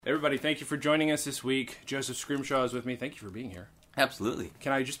Everybody, thank you for joining us this week. Joseph Scrimshaw is with me. Thank you for being here. Absolutely.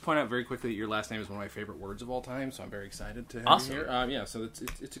 Can I just point out very quickly that your last name is one of my favorite words of all time, so I'm very excited to have awesome. you here. So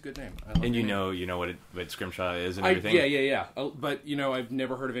it's a good name. And you know what Scrimshaw is and everything? Yeah. But, I've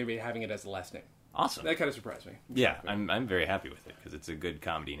never heard of anybody having it as the last name. Awesome. That kind of surprised me. Yeah, I'm very happy with it, because it's a good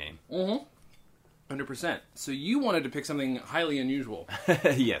comedy name. Mm-hmm. 100%. So you wanted to pick something highly unusual.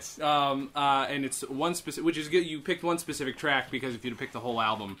 Yes. And it's one specific, which is good. You picked one specific track, because if you'd picked the whole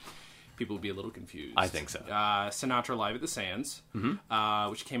album, people would be a little confused. I think so. Sinatra Live at the Sands,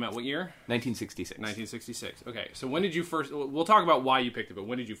 which came out what year? 1966. 1966. Okay, so when did you first... We'll talk about why you picked it, but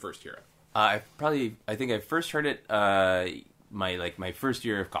when did you first hear it? I think I first heard it my first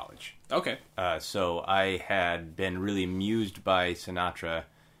year of college. Okay. So I had been really amused by Sinatra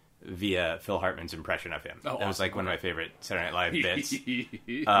via Phil Hartman's impression of him. Oh, that was awesome. one of my favorite Saturday Night Live bits.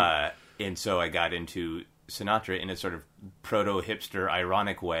 And so I got into Sinatra in a sort of proto-hipster,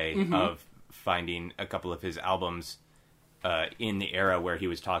 ironic way of finding a couple of his albums in the era where he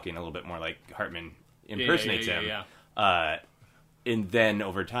was talking a little bit more like Hartman impersonates him. Yeah. And then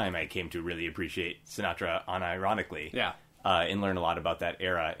over time, I came to really appreciate Sinatra unironically. Yeah. And learn a lot about that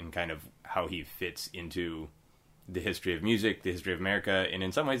era and kind of how he fits into the history of music, the history of America, and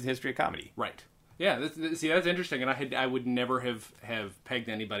in some ways the history of comedy. Right. Yeah, that's interesting, and I would never have pegged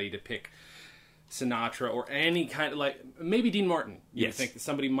anybody to pick Sinatra or any kind of, maybe Dean Martin. You think that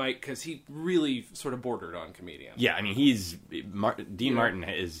somebody might, because he really sort of bordered on comedian. Yeah, I mean, Dean Martin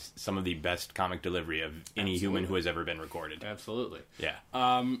is some of the best comic delivery of any human who has ever been recorded. Absolutely. Yeah.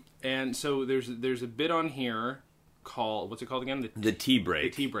 And so there's a bit on here called, what's it called again? The Tea Break.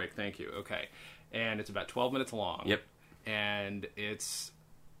 The Tea Break, thank you. Okay. And it's about 12 minutes long. Yep. And it's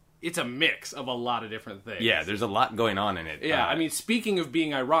a mix of a lot of different things. Yeah, there's a lot going on in it. Yeah, I mean, speaking of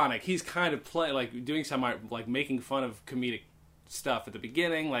being ironic, he's kind of doing some, making fun of comedic stuff at the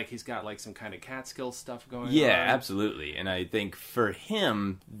beginning. He's got, some kind of Catskill stuff going on. Yeah, absolutely. And I think for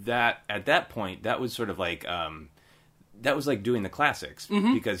him, that at that point, that was sort of that was like doing the classics,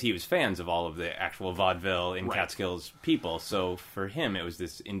 because he was fans of all of the actual vaudeville and Catskills people. So for him, it was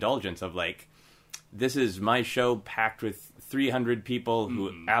this indulgence of, this is my show packed with 300 people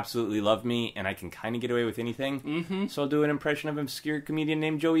who absolutely love me, and I can kind of get away with anything. So I'll do an impression of an obscure comedian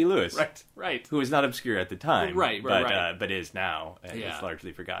named Joey Lewis. Right. Who was not obscure at the time. Right. But is now. And it's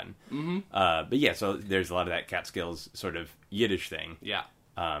largely forgotten. But yeah, so there's a lot of that Catskills sort of Yiddish thing. Yeah.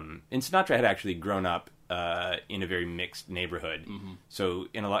 And Sinatra had actually grown up in a very mixed neighborhood. So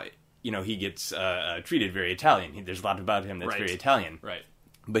in a lot, he gets treated very Italian. There's a lot about him that's very Italian. Right.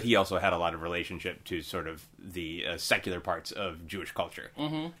 But he also had a lot of relationship to sort of the secular parts of Jewish culture.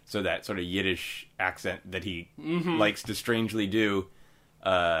 So that sort of Yiddish accent that he likes to strangely do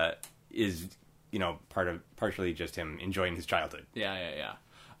is, partially just him enjoying his childhood. Yeah.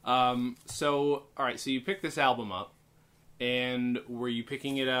 So, all right, so you picked this album up, and were you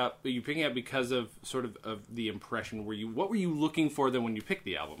picking it up because of sort of the impression? What were you looking for then when you picked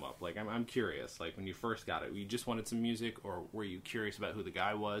the album up? I'm curious, when you first got it, you just wanted some music, or were you curious about who the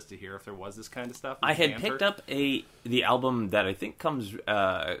guy was to hear if there was this kind of stuff? I had picked up the album that I think comes,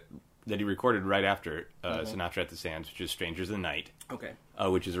 that he recorded right after Sinatra at the Sands, which is Strangers in the Night. Okay.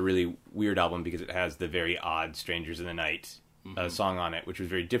 Which is a really weird album because it has the very odd Strangers in the Night song on it, which was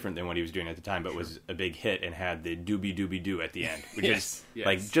very different than what he was doing at the time, but was a big hit and had the doobie doobie doo at the end, which is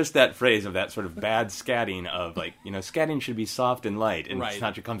just that phrase of that sort of bad scatting of scatting should be soft and light, and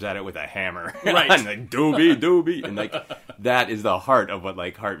Sinatra comes at it with a hammer, and doobie doobie, and that is the heart of what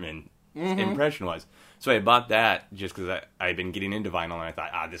Hartman's impression was. So I bought that just because I had been getting into vinyl, and I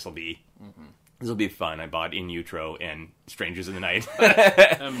thought, this will be fun. I bought In Utero and Strangers in the Night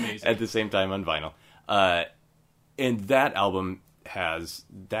Amazing. At the same time on vinyl. And that album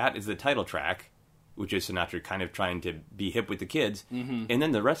that is the title track, which is Sinatra kind of trying to be hip with the kids. And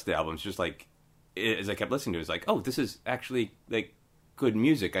then the rest of the album is just as I kept listening to it, it's this is actually good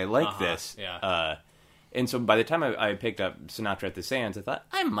music. I like this. Yeah. And so by the time I picked up Sinatra at the Sands, I thought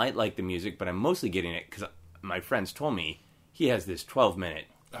I might like the music, but I'm mostly getting it because my friends told me he has this 12-minute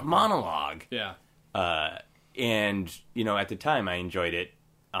monologue. Yeah. And, at the time I enjoyed it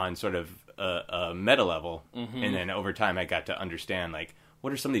on sort of a meta level, and then over time I got to understand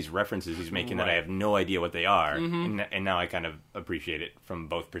what are some of these references he's making that I have no idea what they are, and now I kind of appreciate it from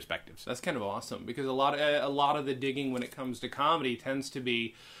both perspectives. That's kind of awesome, because a lot of the digging when it comes to comedy tends to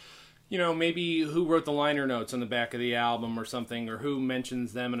be, maybe who wrote the liner notes on the back of the album or something, or who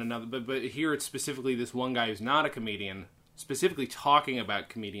mentions them in another. But here it's specifically this one guy who's not a comedian, specifically talking about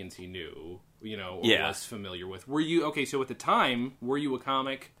comedians he knew, or was familiar with. Were you so at the time? Were you a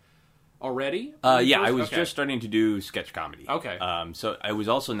comic? already? Yeah, I was just starting to do sketch comedy. Okay. So I was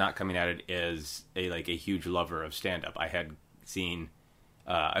also not coming at it as a huge lover of stand-up. I had seen...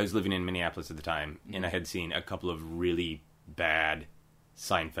 I was living in Minneapolis at the time, and I had seen a couple of really bad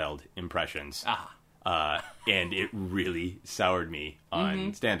Seinfeld impressions. And it really soured me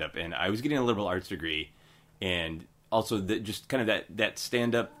on stand-up. And I was getting a liberal arts degree, and also just kind of that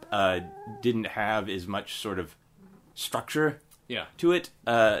stand-up didn't have as much sort of structure to it.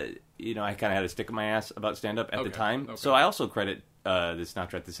 I kind of had a stick in my ass about stand-up at the time. Okay. So I also credit the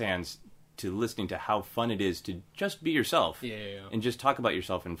Sinatra at the Sands to listening to how fun it is to just be yourself and just talk about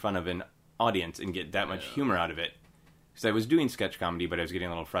yourself in front of an audience and get that much humor out of it. Because I was doing sketch comedy, but I was getting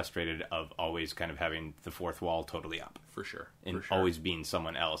a little frustrated of always kind of having the fourth wall totally up. For sure. And always being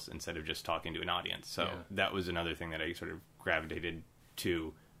someone else instead of just talking to an audience. So that was another thing that I sort of gravitated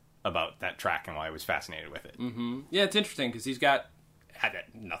to about that track and why I was fascinated with it. Mm-hmm. Yeah, it's interesting because had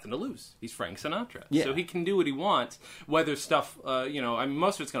nothing to lose. He's Frank Sinatra. Yeah. So he can do what he wants. Whether stuff,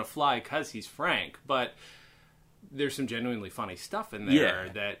 most of it's going to fly because he's Frank, but there's some genuinely funny stuff in there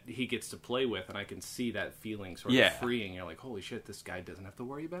that he gets to play with, and I can see that feeling sort of freeing. You're like, holy shit, this guy doesn't have to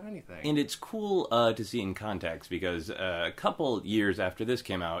worry about anything. And it's cool to see in context, because a couple years after this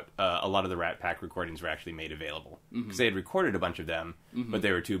came out, a lot of the Rat Pack recordings were actually made available. Because they had recorded a bunch of them, but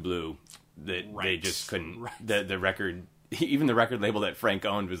they were too blue that they just couldn't... The record... Even the record label that Frank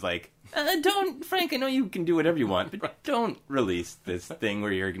owned was like, don't, Frank, I know you can do whatever you want, but don't release this thing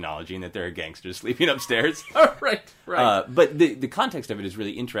where you're acknowledging that there are gangsters sleeping upstairs. Right. But the context of it is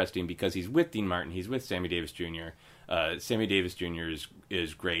really interesting because he's with Dean Martin, he's with Sammy Davis Jr. Sammy Davis Jr.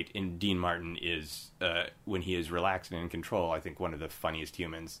 is great, and Dean Martin is, when he is relaxed and in control, I think one of the funniest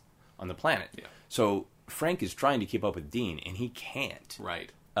humans on the planet. Yeah. So Frank is trying to keep up with Dean, and he can't.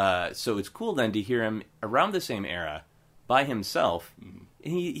 Right. So it's cool then to hear him around the same era, by himself.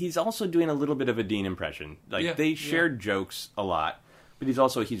 He's also doing a little bit of a Dean impression. They shared jokes a lot, but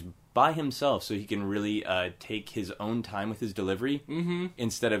he's by himself, so he can really take his own time with his delivery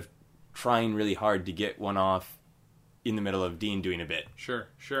instead of trying really hard to get one off in the middle of Dean doing a bit. Sure.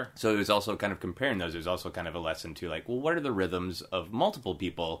 So it was also kind of comparing those. There's also kind of a lesson to what are the rhythms of multiple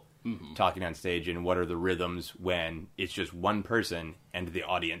people talking on stage, and what are the rhythms when it's just one person and the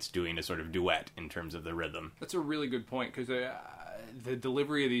audience doing a sort of duet in terms of the rhythm. That's a really good point, because the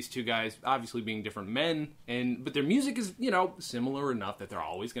delivery of these two guys, obviously being different men, but their music is, similar enough that they're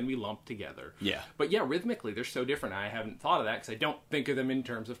always going to be lumped together. Yeah. But rhythmically, they're so different. I haven't thought of that, because I don't think of them in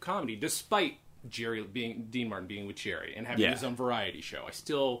terms of comedy, despite Dean Martin being with Jerry and having his own variety show.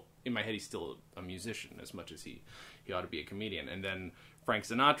 In my head, he's still a musician as much as he ought to be a comedian. And then Frank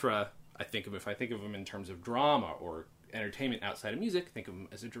Sinatra, if I think of him in terms of drama or entertainment outside of music, think of him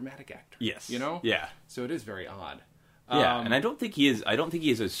as a dramatic actor. Yes. Yeah. So it is very odd. Yeah, and I don't think he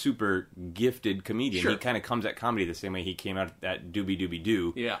is a super gifted comedian. Sure. He kind of comes at comedy the same way he came out at Doobie Doobie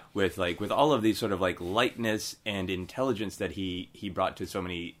Doo. Yeah. With all of these sort of lightness and intelligence that he brought to so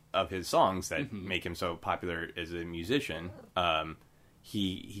many of his songs that make him so popular as a musician.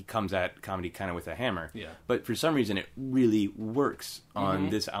 He comes at comedy kind of with a hammer. Yeah. But for some reason, it really works on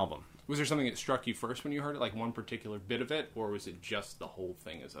this album. Was there something that struck you first when you heard it, like one particular bit of it, or was it just the whole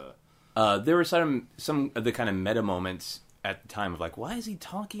thing as a... There were some of the kind of meta moments at the time of why is he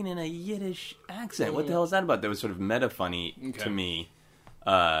talking in a Yiddish accent? What the hell is that about? That was sort of meta funny to me.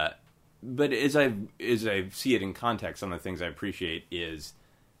 But as I see it in context, some of the things I appreciate is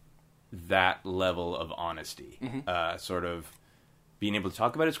that level of honesty. Sort of being able to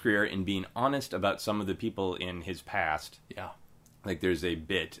talk about his career and being honest about some of the people in his past. Yeah. There's a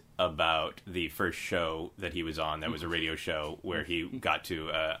bit about the first show that he was on that was a radio show where he got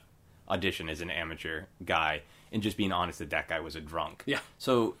to audition as an amateur guy and just being honest that guy was a drunk. Yeah.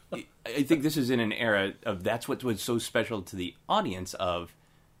 So I think this is in an era of that's what was so special to the audience of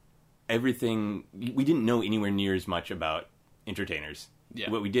everything. We didn't know anywhere near as much about entertainers.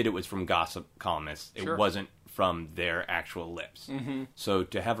 Yeah. What we did, it was from gossip columnists. It wasn't from their actual lips. So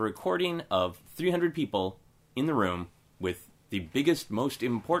to have a recording of 300 people in the room with the biggest, most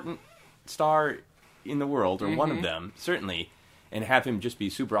important star in the world, or one of them, certainly, and have him just be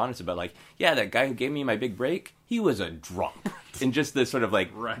super honest about, that guy who gave me my big break, he was a drunk. And just this sort of,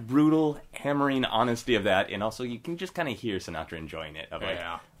 brutal, hammering honesty of that, and also you can just kind of hear Sinatra enjoying it, of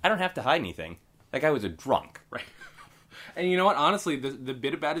I don't have to hide anything. That guy was a drunk. Right. And you know what? Honestly, the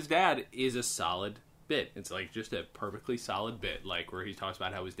bit about his dad is a solid bit. It's, just a perfectly solid bit, where he talks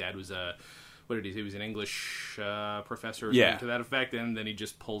about how his dad was a... What did he say? He was an English professor or something to that effect, and then he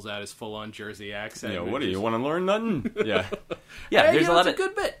just pulls out his full-on Jersey accent. What do you want to learn nothing? There's a lot of a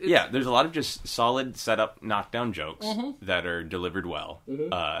good bit. There's a lot of just solid setup knockdown jokes that are delivered well.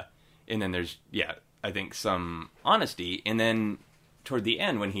 And then there's, I think some honesty. And then toward the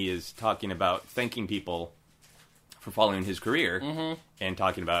end, when he is talking about thanking people for following his career and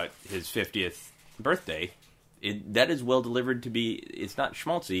talking about his 50th birthday, that is well delivered to be, it's not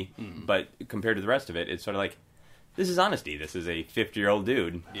schmaltzy, but compared to the rest of it, it's sort of like, this is honesty. This is a 50-year-old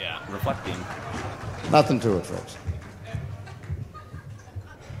dude reflecting. Nothing to it, folks.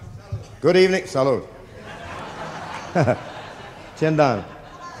 Good evening. Salud. Chin down.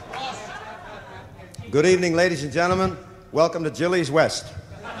 Good evening, ladies and gentlemen. Welcome to Jilly's West.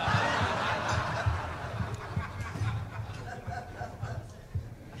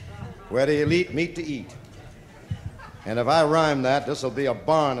 Where the elite meet to eat. And if I rhyme that, this will be a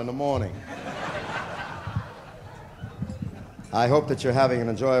barn in the morning. I hope that you're having an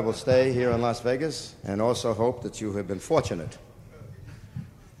enjoyable stay here in Las Vegas, and also hope that you have been fortunate.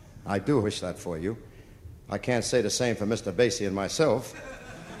 I do wish that for you. I can't say the same for Mr. Basie and myself,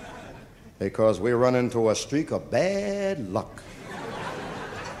 because we run into a streak of bad luck.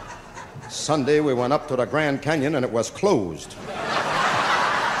 Sunday, we went up to the Grand Canyon, and it was closed.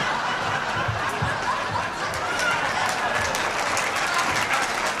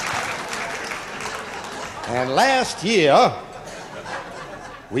 And last year,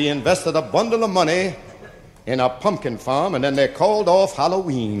 we invested a bundle of money in a pumpkin farm, and then they called off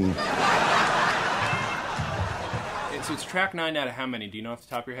Halloween. So it's track 9 out of how many? Do you know off the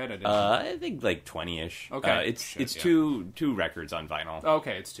top of your head? I think like 20-ish. Okay. It's two records on vinyl.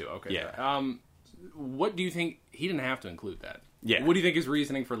 Okay, it's 2. Okay. Yeah. What do you think? He didn't have to include that. Yeah. What do you think his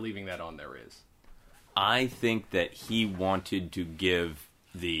reasoning for leaving that on there is? I think that he wanted to give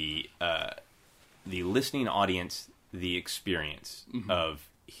the listening audience the experience of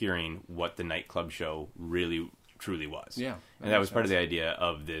hearing what the nightclub show really truly was. Yeah. And that was part of the idea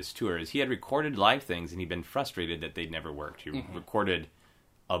of this tour, is he had recorded live things and he'd been frustrated that they'd never worked. He recorded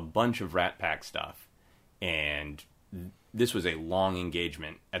a bunch of Rat Pack stuff, and this was a long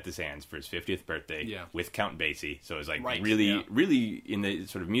engagement at the Sands for his 50th birthday with Count Basie. So it was like really in the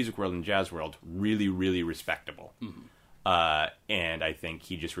sort of music world and jazz world, really, really respectable. And I think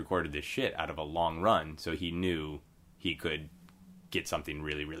he just recorded this shit out of a long run, so he knew he could get something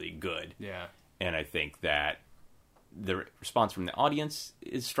really, really good. Yeah. And I think that the response from the audience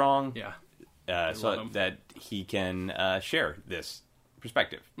is strong. Yeah. So that he can share this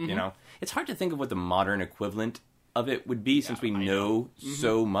perspective. You know, it's hard to think of what the modern equivalent of it would be, since we know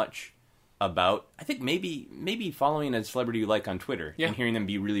so much about. I think maybe following a celebrity you like on Twitter and hearing them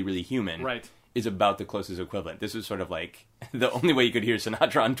be really, really human. Right. Is about the closest equivalent. This was sort of like the only way you could hear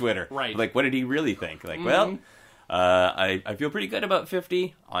Sinatra on Twitter. Right. Like, what did he really think? Like, well, I feel pretty good about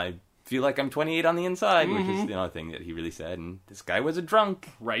 50. I feel like I'm 28 on the inside, which is the other thing that he really said. And this guy was a drunk.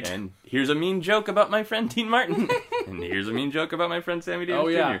 Right. And here's a mean joke about my friend Dean Martin. And here's a mean joke about my friend Sammy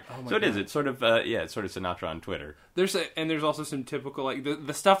Davis Jr. Oh, so it is. It's sort of, it's sort of Sinatra on Twitter. There's also some typical, like,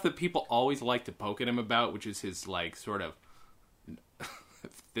 the stuff that people always like to poke at him about, which is his, like, sort of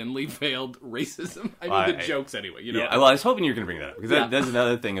thinly veiled racism. I mean, the jokes anyway. You know. Yeah, well, I was hoping you were going to bring that up, because that's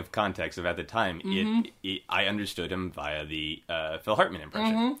another thing of context. Of at the time, I understood him via the Phil Hartman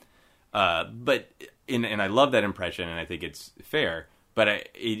impression. And I love that impression, and I think it's fair. But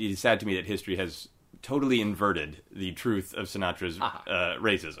it is sad to me that history has totally inverted the truth of Sinatra's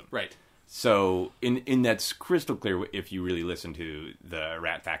racism. Right. So in that's crystal clear if you really listen to the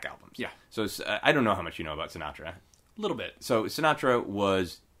Rat Pack albums. Yeah. So I don't know how much you know about Sinatra. A little bit. So Sinatra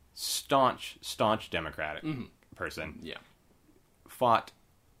was staunch Democratic person. Yeah. Fought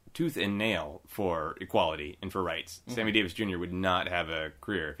tooth and nail for equality and for rights. Sammy Davis Jr. would not have a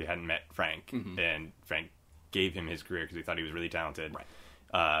career if he hadn't met Frank, and Frank gave him his career because he thought he was really talented.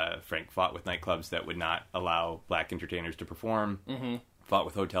 Right. Frank fought with nightclubs that would not allow black entertainers to perform. Fought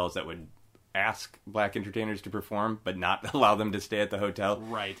with hotels that would ask black entertainers to perform but not allow them to stay at the hotel.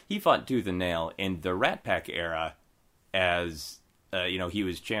 Right. He fought tooth and nail. In the Rat Pack era, as he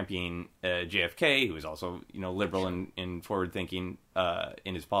was championing JFK, who was also liberal and forward thinking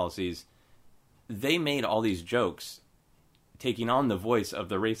in his policies. They made all these jokes, taking on the voice of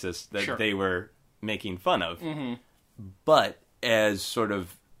the racists that they were making fun of. But as sort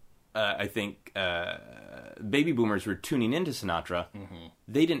of, I think, baby boomers were tuning into Sinatra,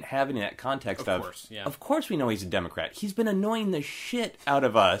 they didn't have any of that context of course we know he's a Democrat. He's been annoying the shit out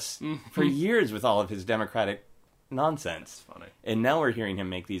of us for years with all of his Democratic nonsense. That's funny. And now we're hearing him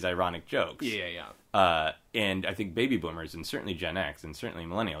make these ironic jokes. Yeah. And I think baby boomers, and certainly Gen X, and certainly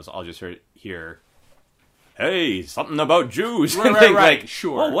millennials, all just hear, hey, something about Jews. Right. Like,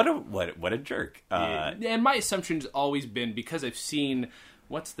 sure. Oh, what a jerk. And my assumption's always been, because I've seen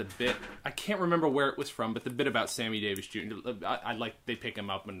What's the bit? I can't remember where it was from, but the bit about Sammy Davis Jr. They pick him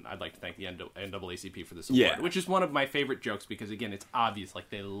up, and I'd like to thank the NAACP for this award, which is one of my favorite jokes because again, it's obvious like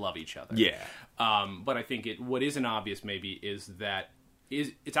they love each other. Yeah. But I think what isn't obvious maybe is that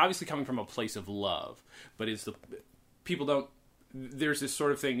it's obviously coming from a place of love, but people don't. There's this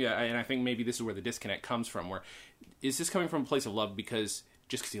sort of thing, and I think maybe this is where the disconnect comes from. Where is this coming from a place of love because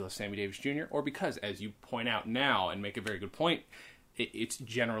he loves Sammy Davis Jr. or because, as you point out now and make a very good point, it's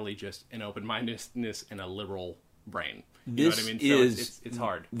generally just an open-mindedness and a liberal brain. You know what I mean? So it's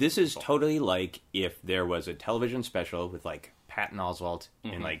hard. This is totally like if there was a television special with like Patton Oswalt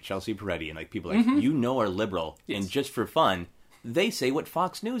and like Chelsea Peretti and like people like are liberal, and just for fun, they say what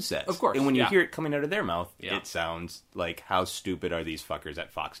Fox News says. Of course. And when you hear it coming out of their mouth, it sounds like, how stupid are these fuckers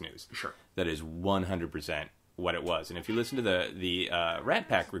at Fox News? Sure. That is 100% what it was. And if you listen to the Rat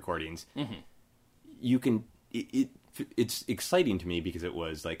Pack recordings, you can... It's exciting to me because it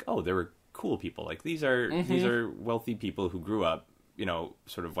was like, oh, there were cool people. Like these are wealthy people who grew up,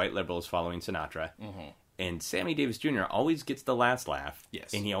 sort of white liberals following Sinatra. And Sammy Davis Jr. always gets the last laugh.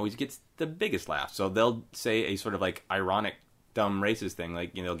 Yes. And he always gets the biggest laugh. So they'll say a sort of like ironic, dumb, racist thing.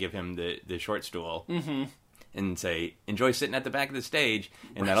 Like, they'll give him the short stool. And say, enjoy sitting at the back of the stage,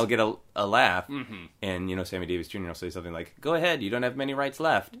 and that'll get a laugh. And, Sammy Davis Jr. will say something like, go ahead, you don't have many rights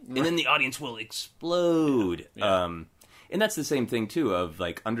left. And then the audience will explode. And that's the same thing, too, of,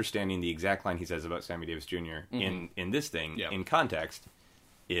 like, understanding the exact line he says about Sammy Davis Jr. In this thing, in context,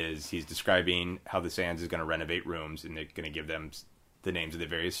 is he's describing how the Sands is going to renovate rooms, and they're going to give them the names of the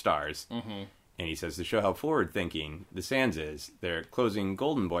various stars. And he says, to show how forward-thinking the Sands is, they're closing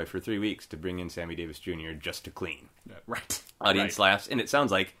Golden Boy for 3 weeks to bring in Sammy Davis Jr. just to clean. Right. Audience laughs, and it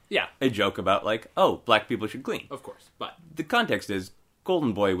sounds like a joke about, like, oh, black people should clean. Of course, but... The context is,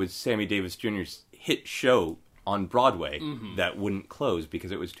 Golden Boy was Sammy Davis Jr.'s hit show on Broadway that wouldn't close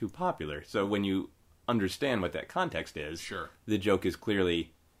because it was too popular. So when you understand what that context is, the joke is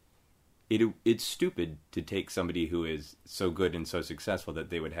clearly... It's stupid to take somebody who is so good and so successful that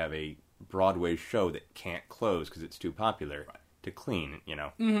they would have a Broadway show that can't close because it's too popular to clean,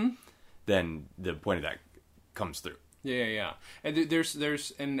 then the point of that comes through. Yeah. And there's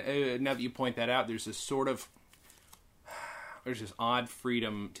now that you point that out, there's this odd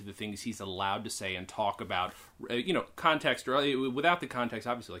freedom to the things he's allowed to say and talk about, context, or without the context,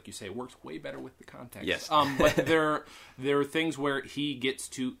 obviously, like you say, it works way better with the context. Yes. But there are things where he gets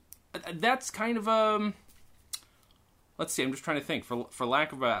to, that's kind of, let's see, I'm just trying to think. For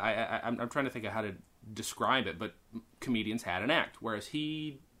lack of I'm trying to think of how to describe it, but comedians had an act. Whereas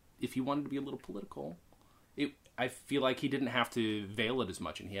if he wanted to be a little political, I feel like he didn't have to veil it as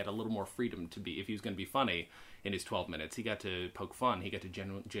much, and he had a little more freedom to be, if he was going to be funny in his 12 minutes, he got to poke fun. He got to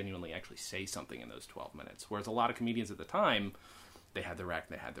genuinely actually say something in those 12 minutes. Whereas a lot of comedians at the time, they had their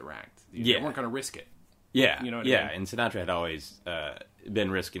act. They weren't going to risk it. Yeah, you know what I mean? And Sinatra had always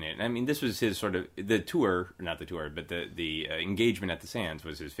been risking it. I mean, this was his sort of the tour, not the tour, but the engagement at the Sands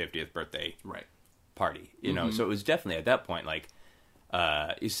was his 50th birthday party. You know, so it was definitely at that point like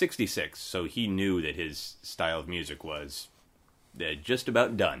he's 66, so he knew that his style of music was just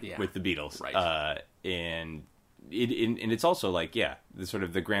about done with the Beatles, right? And it's also like the sort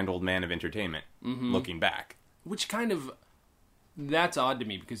of the grand old man of entertainment looking back, which kind of. That's odd to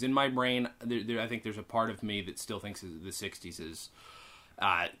me because in my brain, I think there's a part of me that still thinks the '60s is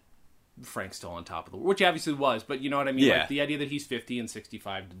Frank's still on top of the world, which he obviously was. But you know what I mean? Yeah. Like the idea that he's 50 and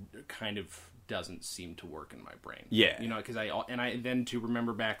 65 kind of doesn't seem to work in my brain. Yeah, you know, because I then to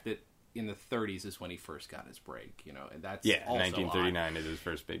remember back that in the 30s is when he first got his break. You know, and that's also 1939 is his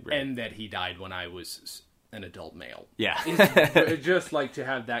first big break, and that he died when I was an adult male. Yeah, it's just like to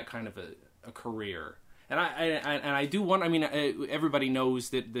have that kind of a career. And I do want. I mean, everybody knows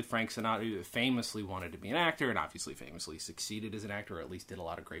that Frank Sinatra famously wanted to be an actor, and obviously famously succeeded as an actor, or at least did a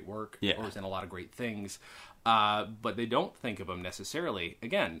lot of great work, or was in a lot of great things. But they don't think of him necessarily.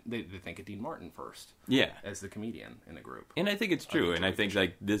 Again, they think of Dean Martin first, as the comedian in the group. And I think it's true. And I think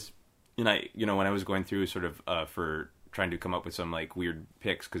like this, when I was going through sort of for trying to come up with some like weird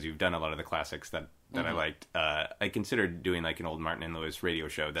picks because you've done a lot of the classics that I liked. I considered doing like an old Martin and Lewis radio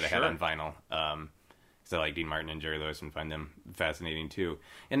show that I had on vinyl. So I like Dean Martin and Jerry Lewis and find them fascinating too.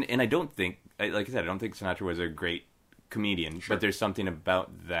 And I don't think, like I said, I don't think Sinatra was a great comedian, but there's something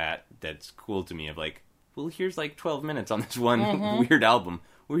about that that's cool to me of like, well, here's like 12 minutes on this one weird album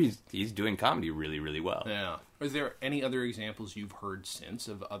where he's doing comedy really, really well. Yeah. Is there any other examples you've heard since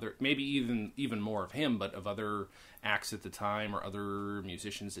of other, maybe even more of him, but of other acts at the time or other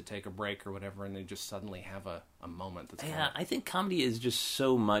musicians that take a break or whatever and they just suddenly have a moment that's I think comedy is just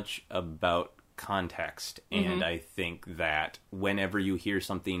so much about context, and I think that whenever you hear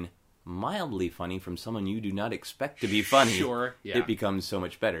something mildly funny from someone you do not expect to be funny, it becomes so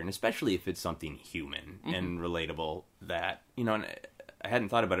much better, and especially if it's something human and relatable that, you know, and I hadn't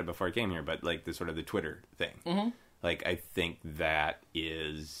thought about it before I came here, but like the sort of the Twitter thing. Like, I think that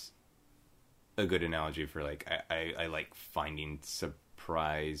is a good analogy for, like, I like finding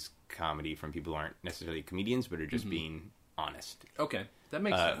surprise comedy from people who aren't necessarily comedians, but are just being honest. Okay, that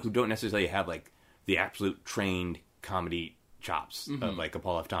makes sense. Who don't necessarily have, like, the absolute trained comedy chops of, like, a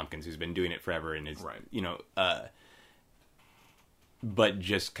Paul F. Tompkins, who's been doing it forever and is, you know, but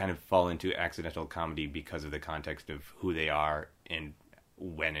just kind of fall into accidental comedy because of the context of who they are and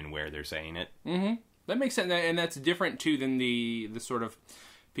when and where they're saying it. That makes sense, and that's different, too, than the sort of...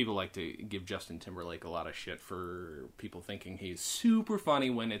 People like to give Justin Timberlake a lot of shit for people thinking he's super funny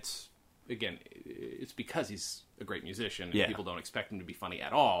when it's, again, it's because he's a great musician and people don't expect him to be funny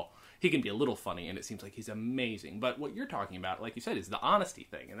at all. He can be a little funny, and it seems like he's amazing. But what you're talking about, like you said, is the honesty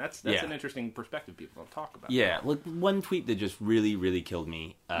thing, and that's an interesting perspective people don't talk about. Yeah, look, one tweet that just really, really killed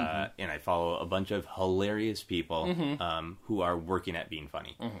me, and I follow a bunch of hilarious people who are working at being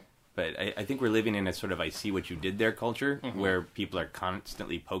funny. But I think we're living in a sort of I see what you did there culture where people are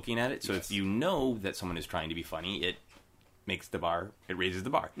constantly poking at it. So if you know that someone is trying to be funny, it raises the bar.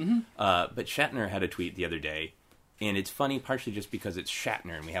 But Shatner had a tweet the other day, and it's funny partially just because it's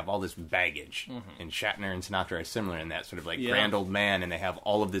Shatner and we have all this baggage. And Shatner and Sinatra are similar in that sort of like grand old man, and they have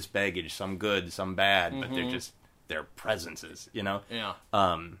all of this baggage, some good, some bad, but they're just their presences, you know? Yeah.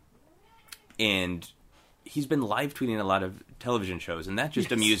 And he's been live tweeting a lot of television shows, and that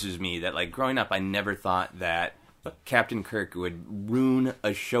just amuses me that, like, growing up, I never thought that Captain Kirk would ruin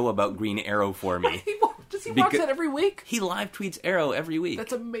a show about Green Arrow for me. Does he watch that every week? He live tweets Arrow every week.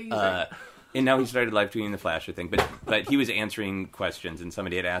 That's amazing. And now he started live tweeting the Flash, I think. But he was answering questions, and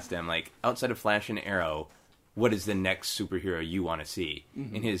somebody had asked him, like, outside of Flash and Arrow, what is the next superhero you want to see?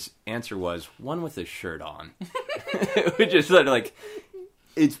 And his answer was, one with a shirt on. Which is sort of like...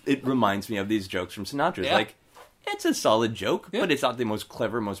 It reminds me of these jokes from Sinatra. Yeah. Like, it's a solid joke, but it's not the most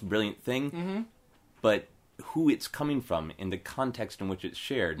clever, most brilliant thing. But who it's coming from and the context in which it's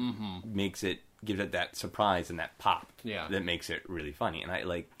shared gives it that surprise and that pop that makes it really funny. And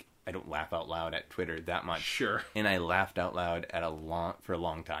I don't laugh out loud at Twitter that much. Sure. And I laughed out loud for a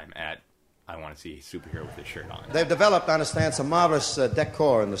long time at I want to see a superhero with a shirt on. They've developed, I understand, some marvelous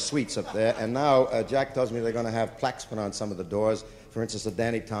decor in the suites up there, and now Jack tells me they're going to have plaques put on some of the doors. For instance, the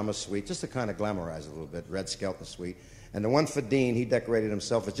Danny Thomas suite, just to kind of glamorize it a little bit, Red Skelton suite. And the one for Dean, he decorated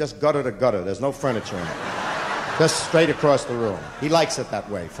himself. It's just gutter to gutter. There's no furniture in it. Just straight across the room. He likes it that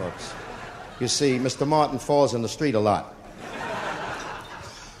way, folks. You see, Mr. Martin falls in the street a lot.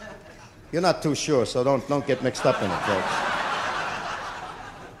 You're not too sure, so don't get mixed up in it, folks.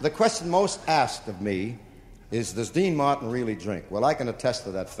 The question most asked of me is, does Dean Martin really drink? Well, I can attest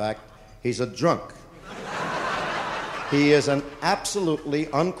to that fact. He's a drunk. He is an absolutely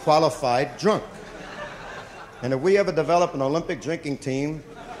unqualified drunk. And if we ever develop an Olympic drinking team,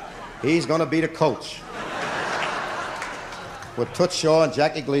 he's going to be the coach. With Toots Shaw and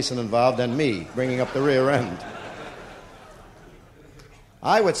Jackie Gleason involved and me bringing up the rear end.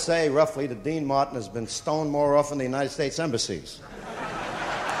 I would say, roughly, that Dean Martin has been stoned more often than the United States embassies.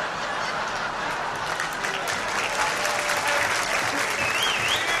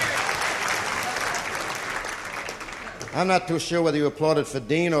 I'm not too sure whether you applauded for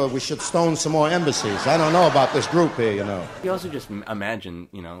Dean or we should stone some more embassies. I don't know about this group here, you know. You also just imagine,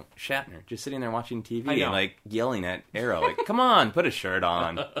 you know, Shatner just sitting there watching TV and, like, yelling at Arrow, like, come on, put a shirt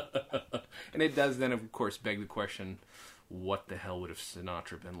on. And it does then, of course, beg the question, what the hell would have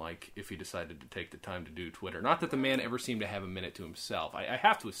Sinatra been like if he decided to take the time to do Twitter? Not that the man ever seemed to have a minute to himself. I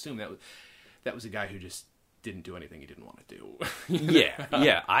have to assume that was a guy who just didn't do anything he didn't want to do.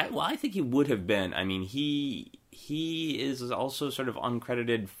 Yeah. I think he would have been. I mean, he is also sort of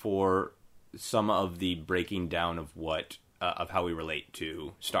uncredited for some of the breaking down of what of how we relate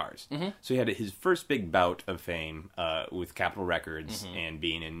to stars. So he had his first big bout of fame with Capitol Records and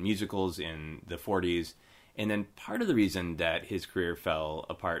being in musicals in the 40s. And then part of the reason that his career fell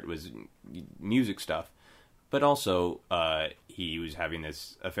apart was music stuff. But also, he was having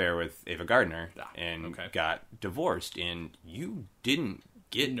this affair with Ava Gardner and got divorced. And you didn't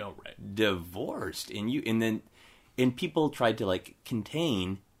get divorced. And people tried to, like,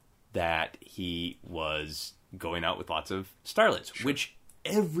 contain that he was going out with lots of starlets, which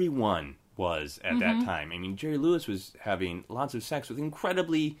everyone was at that time. I mean, Jerry Lewis was having lots of sex with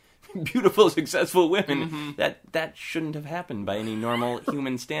incredibly beautiful, successful women. That shouldn't have happened by any normal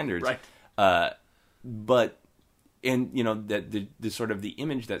human standards. Right. But and that the sort of the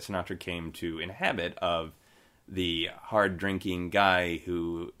image that Sinatra came to inhabit of the hard drinking guy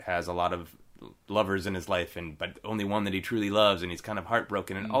who has a lot of lovers in his life, but only one that he truly loves, and he's kind of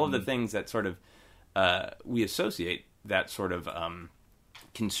heartbroken, and all of the things that sort of we associate that sort of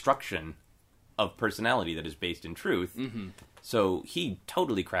construction of personality that is based in truth. So he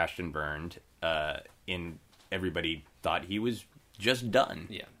totally crashed and burned, and everybody thought he was just done.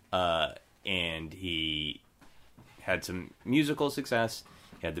 And he had some musical success.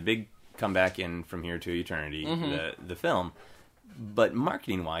 He had the big comeback in From Here to Eternity, the film. But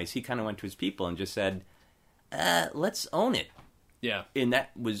marketing-wise, he kind of went to his people and just said, let's own it. Yeah. And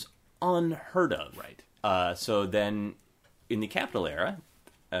that was unheard of. Right. So then, in the Capitol era,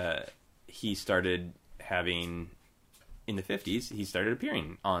 he started having, in the 50s, he started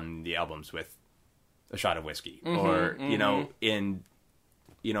appearing on the albums with a shot of whiskey. Or,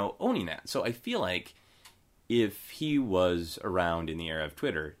 owning that. So I feel like if he was around in the era of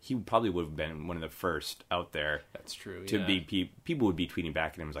Twitter, he probably would have been one of the first out there. That's true. To be people would be tweeting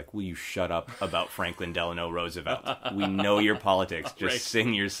back at him like, "Will you shut up about Franklin Delano Roosevelt? We know your politics. Just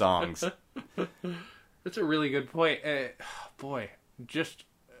sing your songs." That's a really good point. And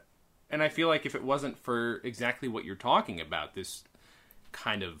I feel like if it wasn't for exactly what you're talking about, this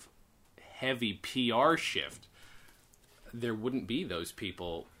kind of heavy PR shift, there wouldn't be those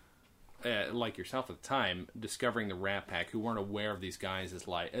people like yourself at the time discovering the Rat Pack who weren't aware of these guys as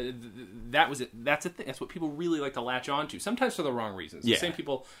like that was it. That's a thing. That's what people really like to latch onto. Sometimes for the wrong reasons. Yeah.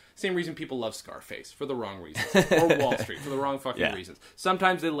 Same reason people love Scarface, for the wrong reasons, or Wall Street for the wrong fucking reasons.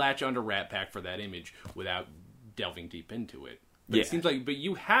 Sometimes they latch onto Rat Pack for that image without delving deep into it. But it seems like,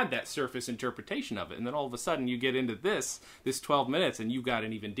 you had that surface interpretation of it, and then all of a sudden you get into this 12 minutes, and you got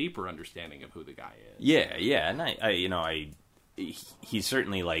an even deeper understanding of who the guy is. Yeah, and he's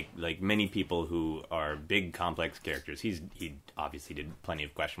certainly like many people who are big complex characters. He obviously did plenty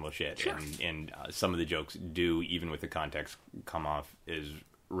of questionable shit, sure. and some of the jokes do, even with the context, come off as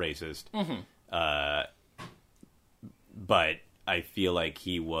racist. But I feel like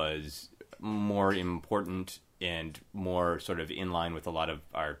he was more important and more sort of in line with a lot of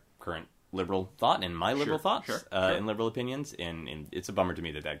our current liberal thought and my liberal thoughts and liberal opinions, and it's a bummer to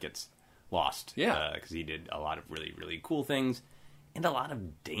me that gets lost. Because he did a lot of really, really cool things and a lot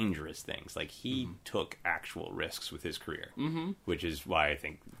of dangerous things. Like, he took actual risks with his career, which is why I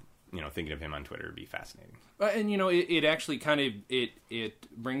think, thinking of him on Twitter would be fascinating. And, it actually kind of,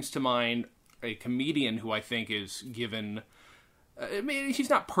 it brings to mind a comedian who I think is given, he's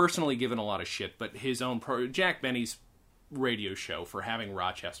not personally given a lot of shit, but his own, Jack Benny's radio show for having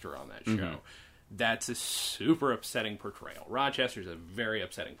Rochester on that show. That's a super upsetting portrayal. Rochester's a very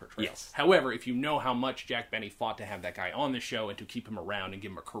upsetting portrayal. Yes. However, if you know how much Jack Benny fought to have that guy on the show and to keep him around and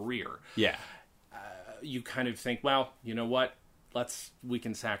give him a career, you kind of think, well, you know what? We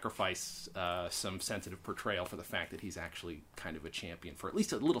can sacrifice some sensitive portrayal for the fact that he's actually kind of a champion for at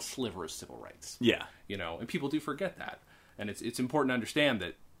least a little sliver of civil rights. Yeah. And people do forget that. And it's important to understand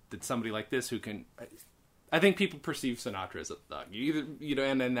that somebody like this who can... I think people perceive Sinatra as a thug,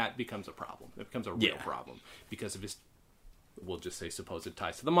 and then that becomes a problem. It becomes a real problem because of his, we'll just say, supposed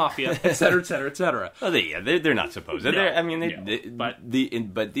ties to the mafia, et cetera, et cetera, et cetera. Well, they're not supposed. No, but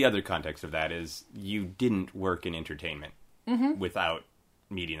the other context of that is you didn't work in entertainment without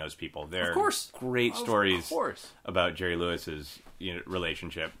meeting those people. There are great stories about Jerry Lewis's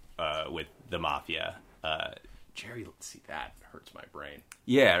relationship with the mafia. Jerry, let's see, that hurts my brain.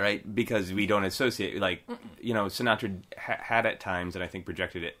 Yeah, right, because we don't associate, Sinatra had at times, and I think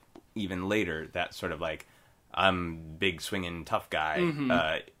projected it even later, that sort of I'm big swinging tough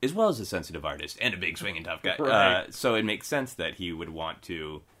guy, as well as a sensitive artist and a big swinging tough guy. Right. So it makes sense that he would want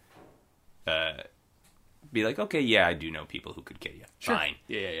to be like, okay, yeah, I do know people who could kill you. Sure. Fine.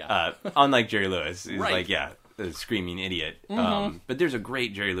 Yeah. Unlike Jerry Lewis, who's right. A screaming idiot. But there's a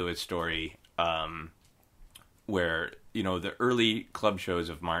great Jerry Lewis story where, the early club shows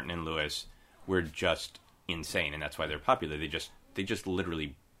of Martin and Lewis were just insane, and that's why they're popular. They just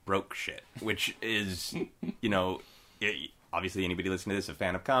literally broke shit, which is, obviously anybody listening to this is a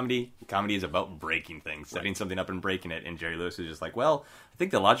fan of comedy. Comedy is about breaking things, setting something up and breaking it, and Jerry Lewis is just like, well, I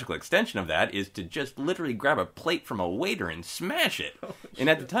think the logical extension of that is to just literally grab a plate from a waiter and smash it. And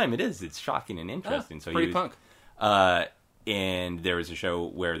at the time it's shocking and interesting. So pretty punk. And there was a show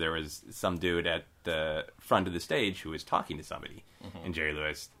where there was some dude at the front of the stage who was talking to somebody, and Jerry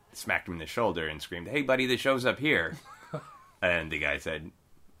Lewis smacked him in the shoulder and screamed, "Hey buddy, the show's up here." And the guy said,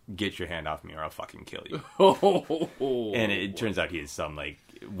 "Get your hand off me or I'll fucking kill you." And it turns out he is some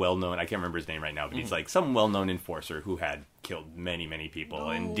well-known, I can't remember his name right now, but he's some well-known enforcer who had killed many, many people.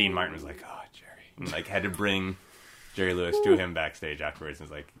 And Dean Martin was like, "Oh, Jerry," and had to bring Jerry Lewis drew him backstage afterwards and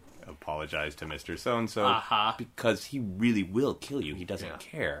was like, apologize to Mr. So-and-so because he really will kill you. He doesn't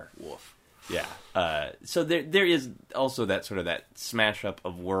care. Woof. Yeah. So there is also that sort of that smash up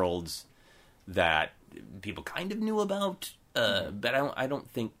of worlds that people kind of knew about, but I don't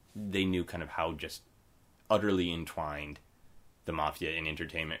think they knew kind of how just utterly entwined the mafia and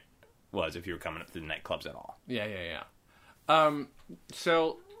entertainment was if you were coming up through the nightclubs at all. Yeah.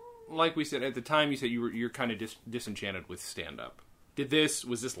 So, like we said at the time, you said you're kind of disenchanted with stand-up.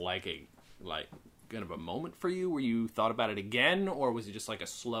 Was this like kind of a moment for you where you thought about it again, or was it just like a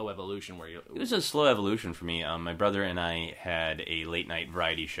slow evolution where you? It was a slow evolution for me. My brother and I had a late night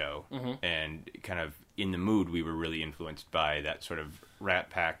variety show, and kind of in the mood, we were really influenced by that sort of Rat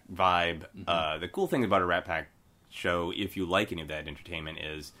Pack vibe. The cool thing about a Rat Pack show, if you like any of that entertainment,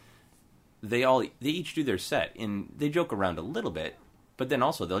 is they each do their set and they joke around a little bit, but then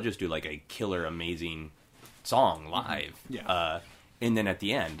also they'll just do like a killer, amazing song live. And then at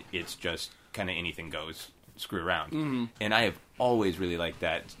the end, it's just kind of anything goes, screw around. And I have always really liked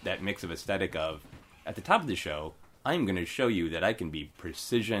that mix of aesthetic of, at the top of the show, I'm going to show you that I can be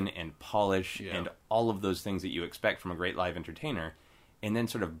precision and polish and all of those things that you expect from a great live entertainer, and then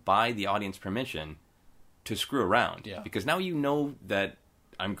sort of buy the audience permission to screw around. Yeah. Because now you know that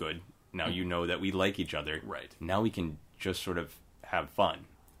I'm good. Now you know that we like each other. Right. Now we can just sort of have fun.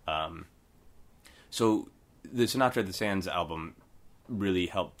 So the Sinatra the Sands album really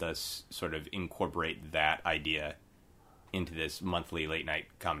helped us sort of incorporate that idea into this monthly late night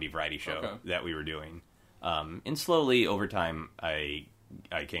comedy variety show that we were doing. And slowly over time, I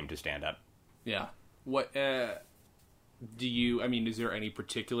came to stand up. Yeah. What is there any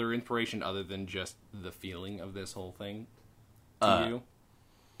particular inspiration other than just the feeling of this whole thing to you?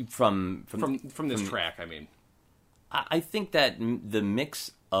 From this track, I mean. I think that the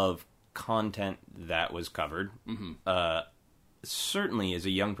mix of content that was covered, certainly as a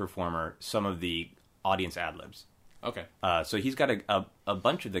young performer, some of the audience ad-libs. Okay. So he's got a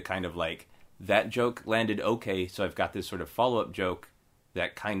bunch of the kind of like, that joke landed okay, so I've got this sort of follow-up joke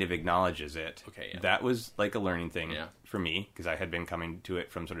that kind of acknowledges it. Okay, yeah. That was like a learning thing for me, because I had been coming to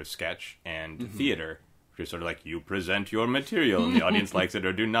it from sort of sketch and theater, which is sort of like, you present your material, and the audience likes it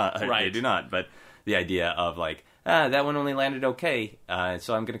or do not. Right. They do not. But the idea of like, that one only landed okay,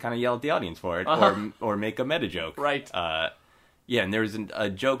 so I'm going to kind of yell at the audience for it, or make a meta joke. Right. And there was a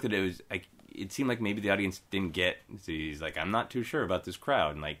joke that it seemed like maybe the audience didn't get. So he's like, I'm not too sure about this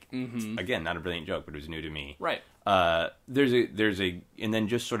crowd. And like, again, not a brilliant joke, but it was new to me. Right. And then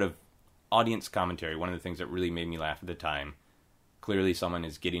just sort of audience commentary. One of the things that really made me laugh at the time, clearly someone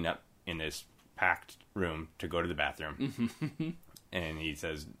is getting up in this packed room to go to the bathroom. And he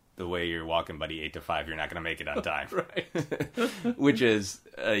says, the way you're walking, buddy, 8 to 5, you're not going to make it on time. Right. Which is,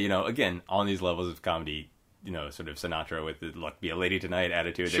 again, on these levels of comedy, sort of Sinatra with the luck be a lady tonight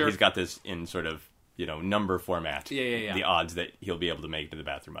attitude. Sure. That he's got this in sort of, number format. Yeah. The odds that he'll be able to make it to the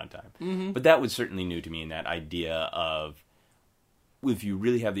bathroom on time. But that was certainly new to me, in that idea of, if you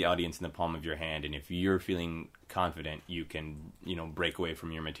really have the audience in the palm of your hand, and if you're feeling confident, you can, break away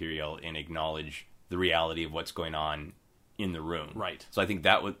from your material and acknowledge the reality of what's going on in the room. Right. So I think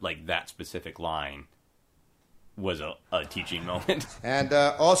that would, like, that specific line was a teaching moment. And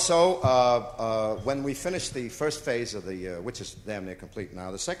also, when we finished the first phase of the, which is damn near complete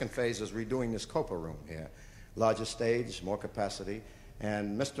now, the second phase is redoing this Copa room here. Larger stage, more capacity.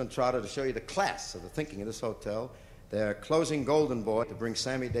 And Mr. and Trotter, to show you the class of the thinking of this hotel, they're closing Golden Boy to bring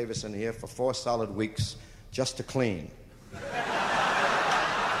Sammy Davis in here for 4 solid weeks just to clean.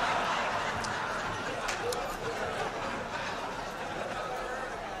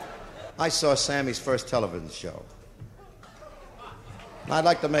 I saw Sammy's first television show. I'd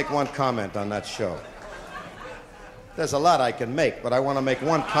like to make one comment on that show. There's a lot I can make, but I want to make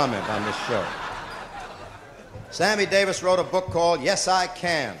one comment on this show. Sammy Davis wrote a book called Yes, I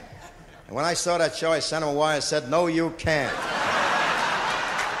Can. And when I saw that show, I sent him a wire and said, no, you can't.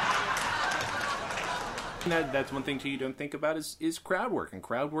 That's one thing, too, you don't think about is crowd work. And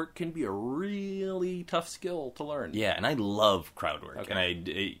crowd work can be a really tough skill to learn. Yeah, and I love crowd work.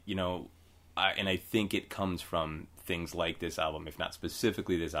 Okay. And I think it comes from things like this album, if not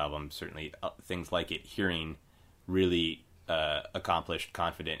specifically this album, certainly things like it, hearing really accomplished,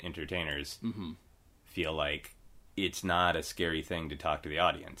 confident entertainers feel like it's not a scary thing to talk to the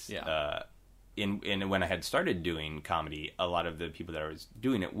audience. Yeah. And when I had started doing comedy, a lot of the people that I was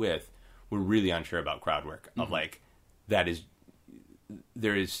doing it with were really unsure about crowd work. Of like, there is,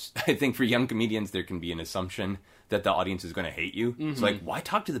 I think for young comedians, there can be an assumption that the audience is going to hate you. It's like, why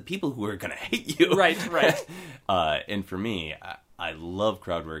talk to the people who are going to hate you? Right. And for me, I love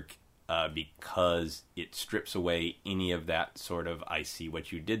crowd work because it strips away any of that sort of "I see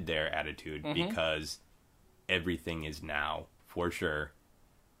what you did there" attitude, because everything is now, for sure.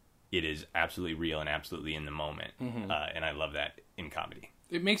 It is absolutely real and absolutely in the moment, and I love that in comedy.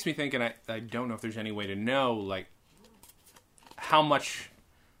 It makes me think, and I don't know if there's any way to know, like, how much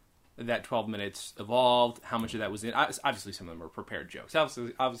that 12 minutes evolved, how much of that was in. Obviously, some of them are prepared jokes.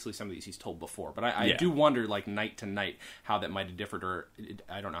 Obviously some of these he's told before. But I do wonder, like, night to night, how that might have differed. Or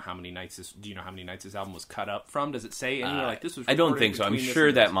I don't know how many nights do you know how many nights this album was cut up from? Does it say anywhere like this was I don't think so. I'm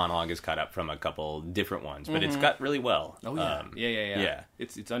sure that this? Monologue is cut up from a couple different ones, but it's cut really well. Oh, yeah. Yeah.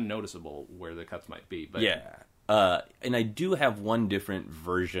 It's unnoticeable where the cuts might be. But yeah. And I do have one different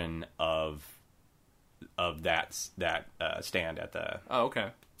version of that stand at the... Oh, okay.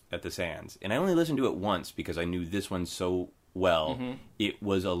 At the Sands, and I only listened to it once because I knew this one so well. It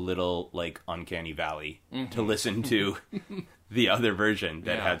was a little like Uncanny Valley to listen to the other version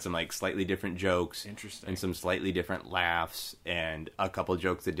that had some like slightly different jokes, and some slightly different laughs, and a couple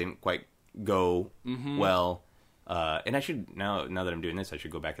jokes that didn't quite go well. And I should now that I'm doing this, I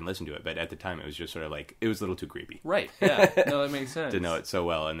should go back and listen to it. But at the time, it was just sort of like it was a little too creepy, right? Yeah, no, that makes sense to know it so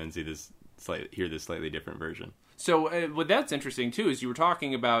well and then hear this slightly different version. So what that's interesting, too, is you were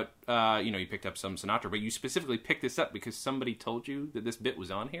talking about, you picked up some Sinatra, but you specifically picked this up because somebody told you that this bit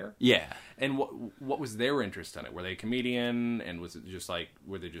was on here? Yeah. And what was their interest in it? Were they a comedian, and was it just like,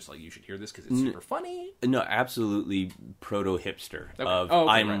 you should hear this because it's super funny? No, absolutely proto-hipster. Okay.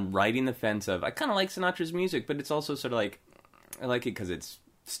 I'm riding the fence of, I kind of like Sinatra's music, but it's also sort of like, I like it because it's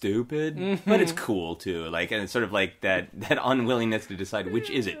stupid, but it's cool too. Like, and it's sort of like that unwillingness to decide which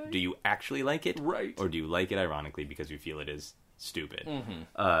is it. Do you actually like it, right, or do you like it ironically because you feel it is stupid?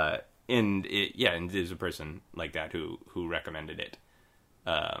 And there's a person like that who recommended it.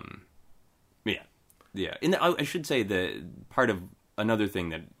 Yeah. And I should say the part of another thing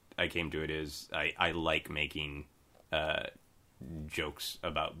that I came to it is I like making jokes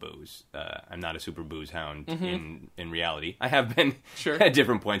about booze. I'm not a super booze hound in reality. I have been at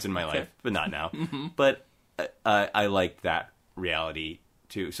different points in my life, but not now. But I like that reality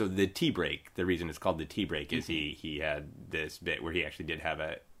too. So the tea break, the reason it's called the tea break is he had this bit where he actually did have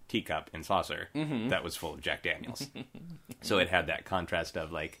a teacup and saucer that was full of Jack Daniels. So it had that contrast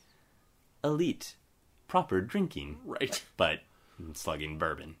of like elite, proper drinking, right? But slugging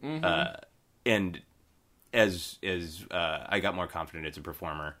bourbon. And as I got more confident as a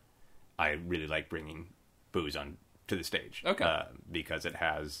performer, I really like bringing booze on to the stage. Okay. Because it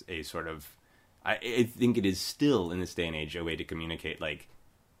has a sort of... I think it is still, in this day and age, a way to communicate, like,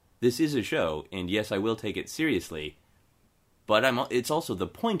 this is a show, and yes, I will take it seriously, but it's also the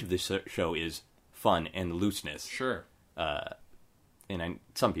point of the show is fun and looseness. Sure. And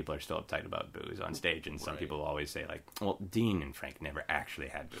some people are still uptight about booze on stage, and some people always say, like, well, Dean and Frank never actually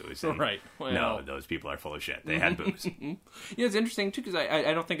had booze. And right. Well, no, those people are full of shit. They had booze. It's interesting, too, because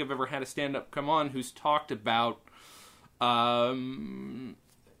I don't think I've ever had a stand-up come on who's talked about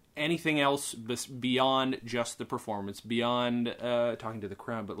anything else beyond just the performance, beyond talking to the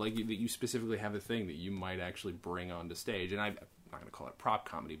crowd, but like that you specifically have a thing that you might actually bring onto stage. And I'm not going to call it prop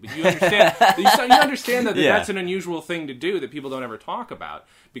comedy, but you understand you understand that that's an unusual thing to do that people don't ever talk about,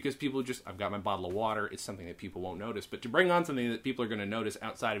 because people just, I've got my bottle of water, it's something that people won't notice. But to bring on something that people are going to notice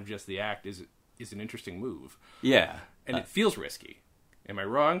outside of just the act is an interesting move. Yeah. And it feels risky. Am I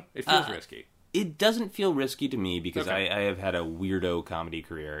wrong? It feels risky. It doesn't feel risky to me because I have had a weirdo comedy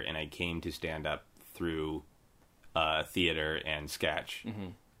career, and I came to stand-up through theater and sketch.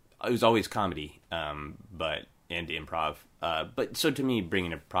 It was always comedy, and improv. But so to me,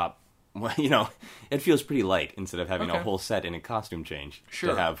 bringing a prop, well, it feels pretty light instead of having a whole set and a costume change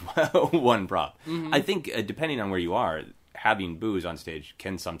to have one prop. I think depending on where you are, having booze on stage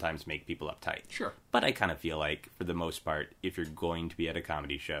can sometimes make people uptight. Sure. But I kind of feel like, for the most part, if you're going to be at a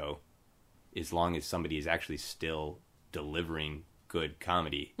comedy show, as long as somebody is actually still delivering good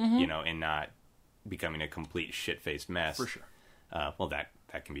comedy, and not becoming a complete shit-faced mess. For sure. Well,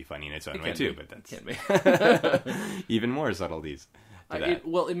 that can be funny in its own way too, but that's even more subtleties to that.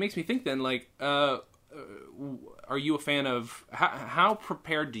 It makes me think then, like, are you a fan of, how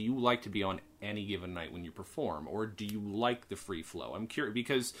prepared do you like to be on any given night when you perform, or do you like the free flow? I'm curious,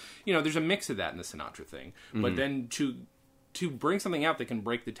 because, there's a mix of that in the Sinatra thing, but then to bring something out that can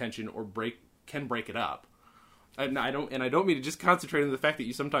break the tension or can break it up. And I don't mean to just concentrate on the fact that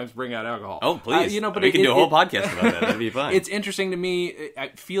you sometimes bring out alcohol. Oh, please. But we can do a whole podcast about that. That'd be fun. It's interesting to me.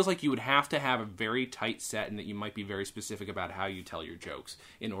 It feels like you would have to have a very tight set, and that you might be very specific about how you tell your jokes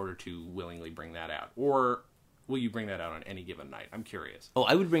in order to willingly bring that out. Or will you bring that out on any given night? I'm curious. Oh,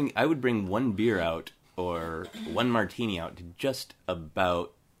 I would bring one beer out or one martini out to just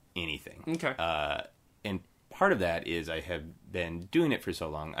about anything. Okay. And part of that is I have been doing it for so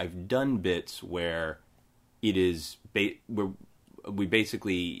long. I've done bits where it is where we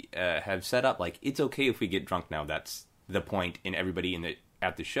basically have set up like it's okay if we get drunk now. That's the point, and everybody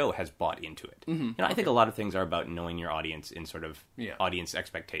at the show has bought into it. Mm-hmm. I think a lot of things are about knowing your audience and sort of audience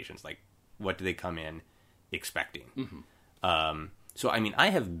expectations. Like, what do they come in expecting? Mm-hmm. So, I mean, I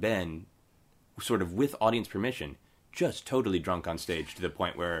have been sort of with audience permission, just totally drunk on stage to the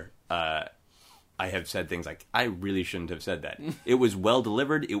point where I have said things like, I really shouldn't have said that. It was well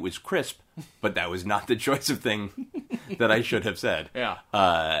delivered, it was crisp, but that was not the choice of thing that I should have said. Yeah.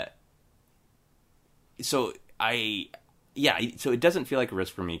 So it doesn't feel like a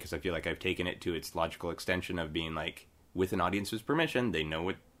risk for me because I feel like I've taken it to its logical extension of being like, with an audience's permission, they know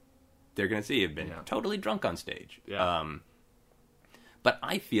what they're going to see. I've been totally drunk on stage. Yeah. But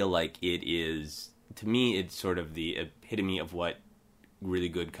I feel like it is, to me, it's sort of the epitome of what really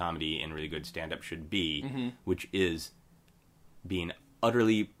good comedy and really good stand-up should be, which is being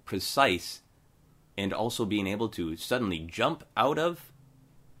utterly precise and also being able to suddenly jump out of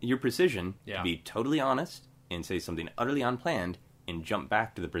your precision, be totally honest, and say something utterly unplanned, and jump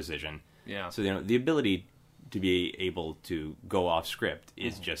back to the precision. Yeah. So, the ability to be able to go off script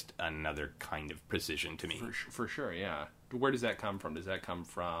is just another kind of precision to me. For sure, yeah. Where does that come from? Does that come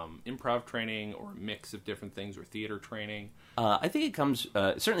from improv training or a mix of different things or theater training? I think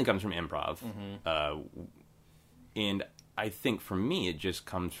it certainly comes from improv. And I think for me, it just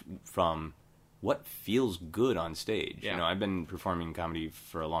comes from what feels good on stage. Yeah. I've been performing comedy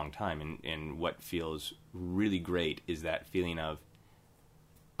for a long time, and what feels really great is that feeling of,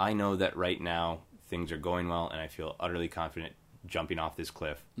 I know that right now things are going well, and I feel utterly confident jumping off this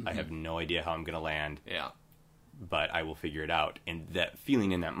cliff. I have no idea how I'm going to land. Yeah. But I will figure it out. And that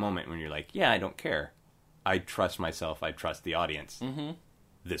feeling in that moment when you're like, I don't care. I trust myself. I trust the audience. Mm-hmm.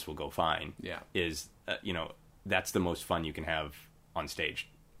 This will go fine. Yeah. Is, that's the most fun you can have on stage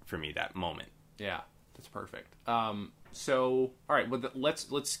for me, that moment. Yeah, that's perfect. So, all right, well, let's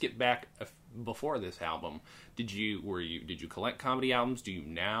skip back before this album. Did you collect comedy albums? Do you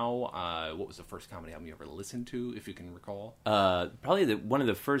now? What was the first comedy album you ever listened to, if you can recall? Probably one of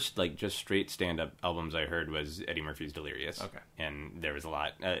the first just straight stand-up albums I heard was Eddie Murphy's Delirious. Okay, and there was a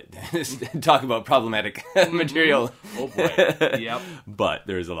lot. Talk about problematic material. Oh boy, yep. But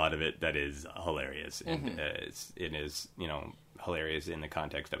there's a lot of it that is hilarious, and it is hilarious in the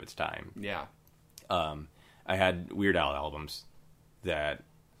context of its time. Yeah. I had Weird Al albums that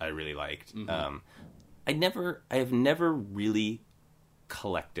I really liked. Mm-hmm. I have never really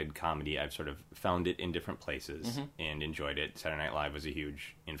collected comedy. I've sort of found it in different places and enjoyed it. Saturday Night Live was a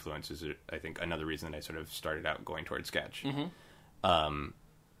huge influence. Is I think another reason that I sort of started out going towards sketch.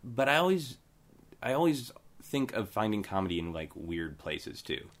 But I always think of finding comedy in like weird places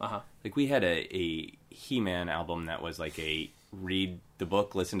too. Like we had a He-Man album that was like a read the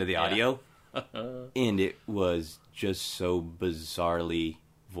book, listen to the audio. And it was just so bizarrely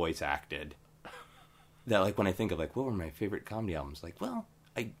voice acted that, like, when I think of, like, what were my favorite comedy albums? Like, well,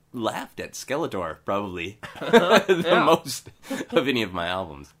 I laughed at Skeletor, probably, the most of any of my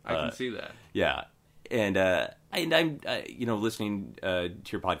albums. I can see that. Yeah. And I'm listening to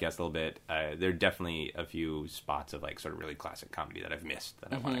your podcast a little bit, there are definitely a few spots of, like, sort of really classic comedy that I've missed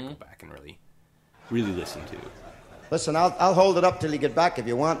that I want to go back and really, really listen to. Listen, I'll hold it up till you get back if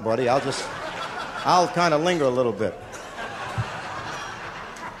you want, buddy. I'll kind of linger a little bit.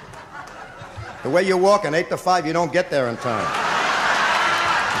 The way you're walking, 8 to 5, you don't get there in time.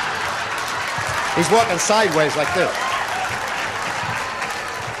 He's walking sideways like this.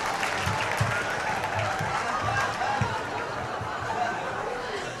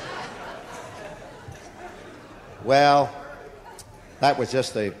 Well, that was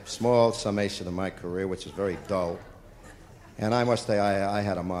just a small summation of my career, which is very dull. And I must say, I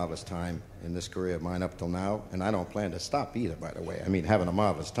had a marvelous time in this career of mine up till now, and I don't plan to stop either, by the way. I mean, having a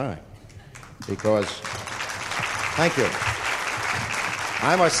marvelous time. Because, thank you.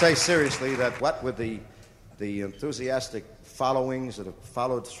 I must say seriously that what with the enthusiastic followings that have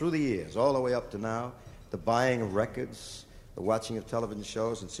followed through the years, all the way up to now, the buying of records, the watching of television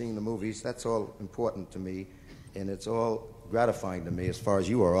shows and seeing the movies, that's all important to me, and it's all gratifying to me as far as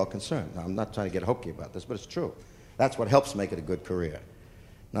you are all concerned. Now, I'm not trying to get hokey about this, but it's true. That's what helps make it a good career.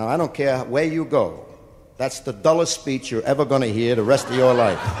 Now, I don't care where you go. That's the dullest speech you're ever going to hear the rest of your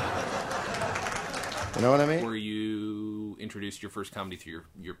life. You know what I mean? Were you introduced your first comedy through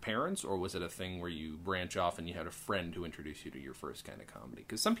your parents, or was it a thing where you branch off and you had a friend who introduced you to your first kind of comedy?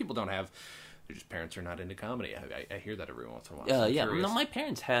 Because some people don't have, their just parents are not into comedy. I hear that every once in a while. So yeah, no, my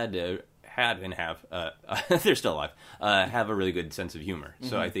parents had and have, they're still alive, have a really good sense of humor.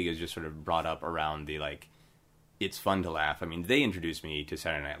 So I think it's just sort of brought up around the, like, it's fun to laugh. I mean, they introduced me to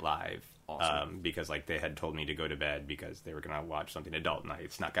Saturday Night Live. Awesome. Because, like, they had told me to go to bed because they were going to watch something adult, and I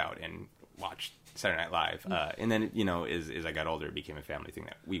snuck out and watched Saturday Night Live. And then, as I got older, it became a family thing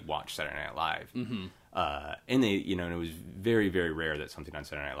that we watched Saturday Night Live. And they, and it was very, very rare that something on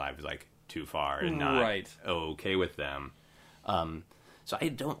Saturday Night Live was, like, too far and not okay with them. So I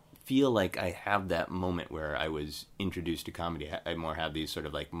don't feel like I have that moment where I was introduced to comedy. I more have these sort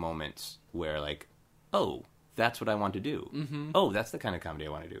of, like, moments where, like, oh, that's what I want to do. Oh, that's the kind of comedy I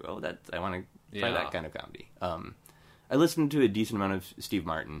want to do. Oh, I want to try that kind of comedy. I listened to a decent amount of Steve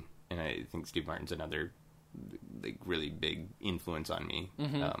Martin, and I think Steve Martin's another, like, really big influence on me.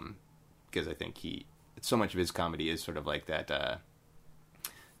 Because I think so much of his comedy is sort of like that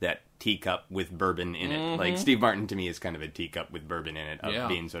teacup with bourbon in it. Like, Steve Martin to me is kind of a teacup with bourbon in it, of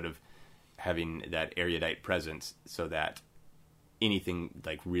being sort of having that erudite presence, so that anything,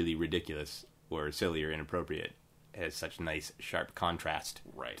 like, really ridiculous or silly or inappropriate has such nice, sharp contrast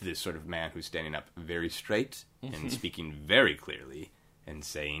to this sort of man who's standing up very straight and speaking very clearly and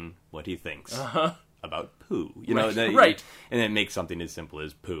saying what he thinks about poo. You know, and it makes something as simple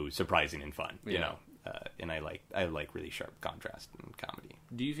as poo surprising and fun. You know, and I like really sharp contrast in comedy.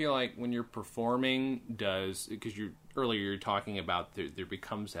 Do you feel like when you're performing, because earlier you're talking about there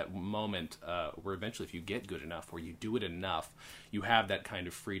becomes that moment where eventually, if you get good enough, where you do it enough, you have that kind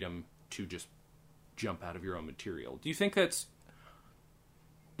of freedom to just jump out of your own material. Do you think does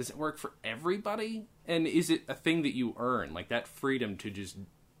it work for everybody? And is it a thing that you earn, like that freedom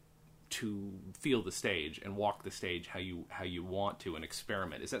to feel the stage and walk the stage how you want to and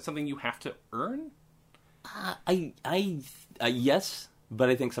experiment? Is that something you have to earn? Yes, but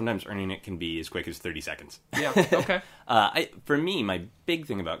I think sometimes earning it can be as quick as 30 seconds. Yeah, okay. For me, my big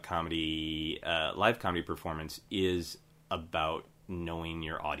thing about comedy, live comedy performance, is about knowing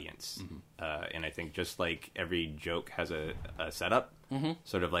your audience. And I think just like every joke has a setup,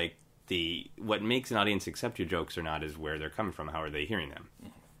 sort of like what makes an audience accept your jokes or not is where they're coming from. How are they hearing them?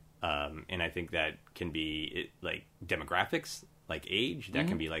 And I think that can be like demographics, like age. That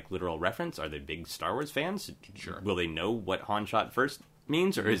can be like literal reference. Are they big Star Wars fans? Sure. Will they know what Han shot first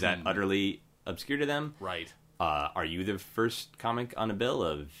means, or is that utterly obscure to them? Right. Are you the first comic on a bill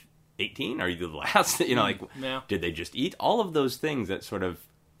of 18? Are you the last? Did they just eat? All of those things that sort of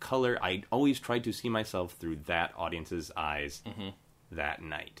color. I always try to see myself through that audience's eyes that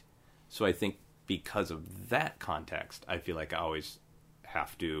night. So I think because of that context, I feel like I always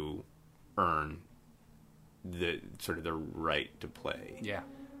have to earn the right to play. Yeah.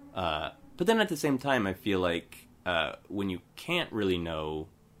 But then at the same time, I feel like when you can't really know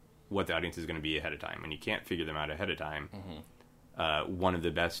what the audience is going to be ahead of time, and you can't figure them out ahead of time, one of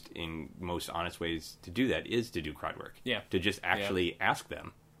the best and most honest ways to do that is to do crowd work. Yeah. To just actually ask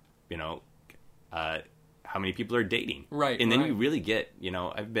them, how many people are dating. Right. And then you really get,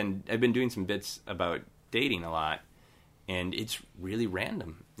 I've been doing some bits about dating a lot, and it's really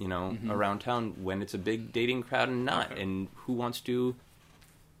random, around town when it's a big dating crowd and not, and who wants to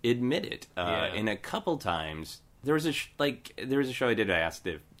admit it. And a couple times, there was a show I did, I asked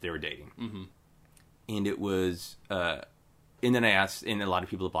if they were dating. And it was, and then I asked, and a lot of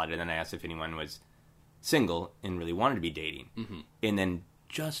people applauded, and then I asked if anyone was single and really wanted to be dating. And then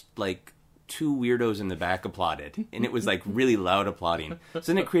just like 2 weirdos in the back applauded, and it was like really loud applauding. So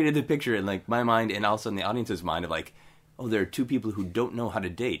then it created the picture in like my mind and also in the audience's mind of like, oh, there are 2 people who don't know how to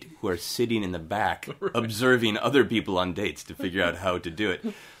date who are sitting in the back observing other people on dates to figure out how to do it.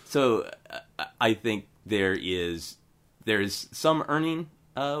 So I think there is some earning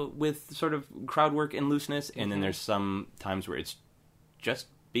with sort of crowd work and looseness, and then there's some times where it's just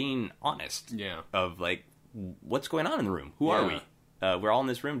being honest of like, what's going on in the room? Who are we? We're all in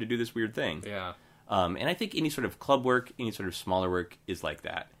this room to do this weird thing. Yeah. And I think any sort of club work, any sort of smaller work is like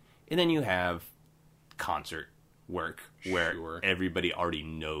that. And then you have concert work where everybody already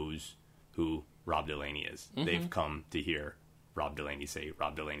knows who Rob Delaney is. They've come to hear Rob Delaney say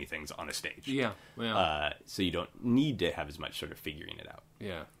Rob Delaney things on a stage. Yeah. So you don't need to have as much sort of figuring it out.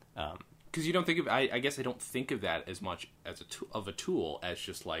 Yeah. Because you don't think of, I guess I don't think of that as much as a tool as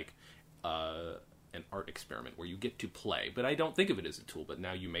just like an art experiment where you get to play. But I don't think of it as a tool. But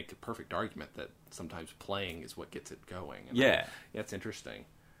now you make a perfect argument that sometimes playing is what gets it going. And that's interesting.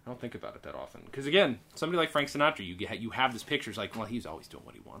 I don't think about it that often. Because again, somebody like Frank Sinatra, you have this picture. It's like, well, he's always doing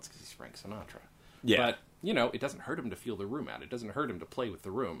what he wants because he's Frank Sinatra. Yeah. But, it doesn't hurt him to feel the room out. It doesn't hurt him to play with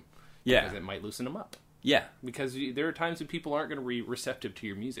the room. Yeah. Because it might loosen him up. Yeah. Because there are times when people aren't going to be receptive to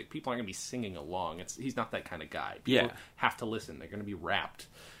your music. People aren't going to be singing along. He's not that kind of guy. People have to listen. They're going to be rapt.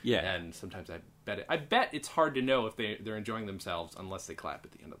 Yeah. And sometimes I bet it's hard to know if they're enjoying themselves unless they clap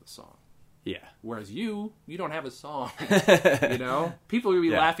at the end of the song. Yeah. Whereas you don't have a song. People are going to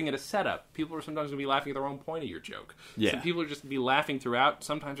be laughing at a setup. People are sometimes going to be laughing at the wrong point of your joke. Yeah. So people are just going to be laughing throughout.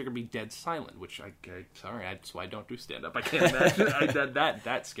 Sometimes they're going to be dead silent, which that's why I don't do stand-up. I can't imagine.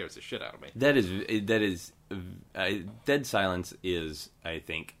 That scares the shit out of me. That is dead silence is, I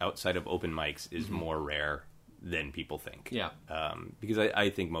think, outside of open mics, is more rare than people think. Yeah. Because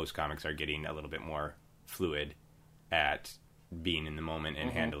I think most comics are getting a little bit more fluid at being in the moment and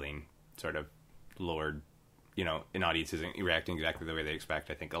handling sort of lowered, an audience isn't reacting exactly the way they expect.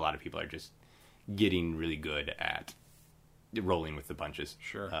 I think a lot of people are just getting really good at rolling with the punches.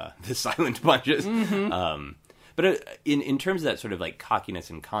 Sure. The silent punches. But in terms of that sort of like cockiness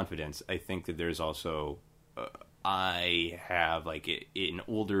and confidence, I think that there's also, I have like an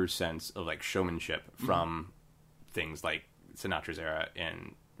older sense of like showmanship from things like Sinatra's era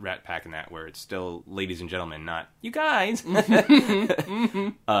and Rat Pack and that, where it's still ladies and gentlemen, not you guys.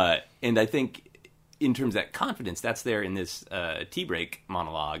 And I think in terms of that confidence, that's there in this tea break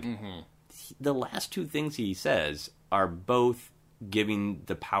monologue. The last two things he says are both giving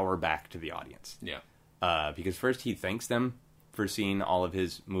the power back to the audience. Yeah. Because first he thanks them for seeing all of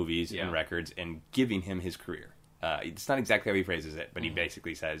his movies and records and giving him his career. It's not exactly how he phrases it, but he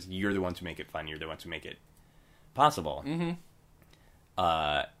basically says, you're the ones who make it fun, you're the ones who make it possible.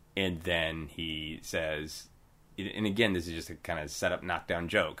 And then he says, and again, this is just a kind of set-up, knockdown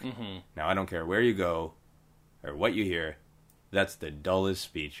joke. Now, I don't care where you go or what you hear, that's the dullest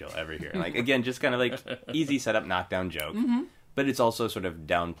speech you'll ever hear. Like, again, just kind of like easy set-up, knockdown joke. But it's also sort of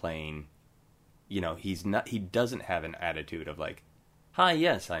downplaying, he doesn't have an attitude of like, hi,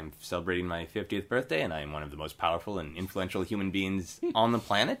 yes, I'm celebrating my 50th birthday, and I am one of the most powerful and influential human beings on the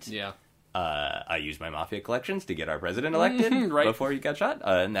planet. Yeah. I used my mafia collections to get our president elected before he got shot,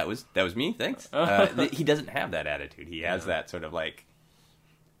 and that was me. Thanks. He doesn't have that attitude. He has that sort of like,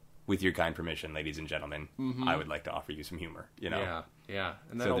 with your kind permission, ladies and gentlemen, I would like to offer you some humor. Yeah,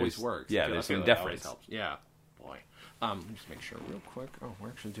 and that always works. Yeah, there's some deference. Yeah, boy. Let me just make sure real quick. Oh, we're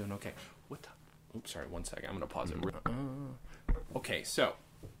actually doing okay. Oops, sorry. 1 second. I'm going to pause it. Okay, so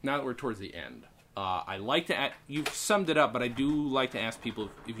now that we're towards the end. I like to you've summed it up, but I do like to ask people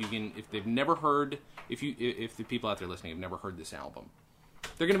if they've never heard, if the people out there listening have never heard this album,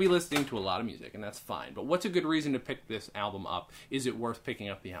 they're going to be listening to a lot of music, and that's fine. But what's a good reason to pick this album up? Is it worth picking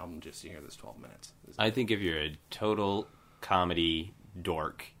up the album just to hear this 12 minutes? I think if you're a total comedy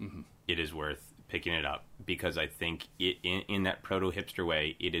dork, it is worth picking it up, because I think in that proto-hipster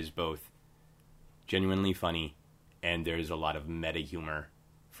way, it is both genuinely funny, and there's a lot of meta humor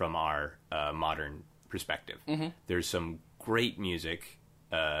from our modern perspective. There's some great music.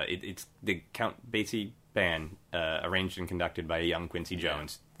 It's the Count Basie band, arranged and conducted by a young Quincy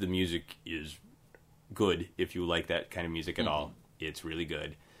Jones. The music is good if you like that kind of music at all. It's really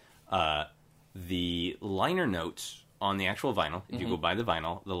good. The liner notes on the actual vinyl, if you go buy the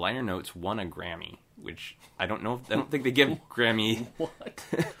vinyl, the liner notes won a Grammy, which I don't think they give Grammys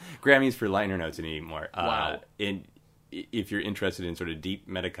for liner notes anymore. Wow. And if you're interested in sort of deep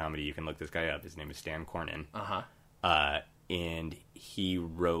meta comedy, you can look this guy up. His name is Stan Cornin. And he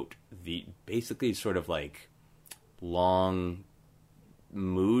wrote basically sort of like long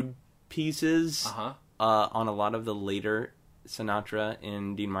mood pieces on a lot of the later Sinatra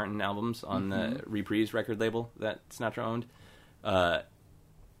and Dean Martin albums on the Reprise record label that Sinatra owned.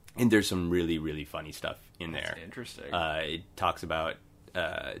 And there's some really, really funny stuff in there. That's interesting. It talks about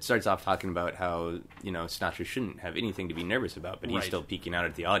it starts off talking about how, Sinatra shouldn't have anything to be nervous about, but he's still peeking out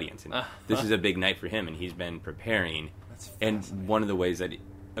at the audience. And this is a big night for him, and he's been preparing. And one of the ways that,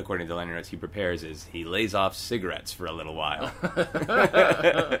 according to the liner notes, he prepares is he lays off cigarettes for a little while.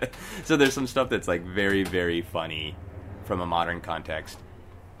 So there's some stuff that's like very, very funny from a modern context.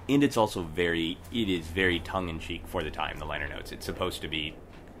 And it's also very tongue-in-cheek for the time, the liner notes. It's supposed to be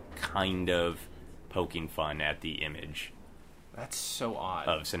kind of poking fun at the image. That's so odd.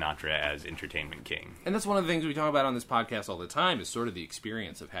 Of Sinatra as entertainment king. And that's one of the things we talk about on this podcast all the time, is sort of the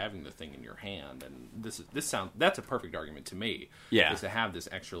experience of having the thing in your hand. And that's a perfect argument to me. Yeah. Is to have this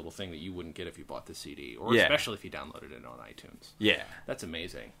extra little thing that you wouldn't get if you bought the CD, or especially if you downloaded it on iTunes. Yeah. That's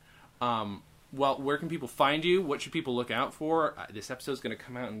amazing. Well, where can people find you? What should people look out for? This episode's going to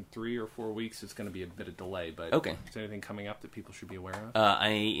come out in 3 or 4 weeks. It's going to be a bit of delay, but okay. Is there anything coming up that people should be aware of? I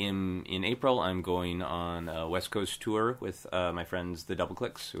am, in April, I'm going on a West Coast tour with my friends, the Double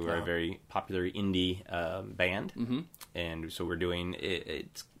Clicks, who are a very popular indie band. Mm-hmm. And so we're doing,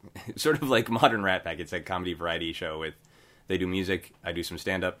 it's sort of like Modern Rat Pack. It's a comedy variety show with, they do music, I do some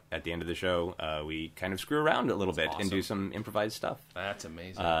stand-up. At the end of the show, we kind of screw around a little bit and do some improvised stuff. That's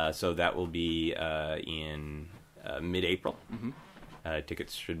amazing. So that will be in mid-April. Mm-hmm.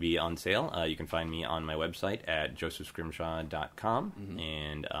 Tickets should be on sale. You can find me on my website at josephscrimshaw.com mm-hmm.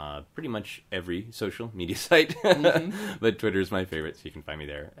 and pretty much every social media site. Mm-hmm. But Twitter is my favorite, so you can find me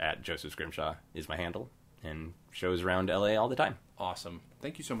there at Joseph Scrimshaw is my handle. And shows around LA all the time. Awesome.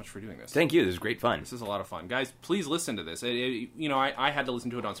 Thank you so much for doing this. Thank you. This is great fun. This is a lot of fun. Guys, please listen to this. I had to listen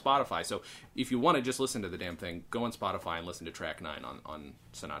to it on Spotify, so if you want to just listen to the damn thing, go on Spotify and listen to track 9 on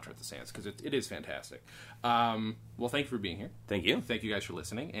Sinatra at the Sands, because it is fantastic. Well, thank you for being here. Thank you. Thank you guys for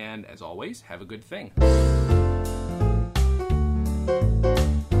listening, and as always, have a good thing.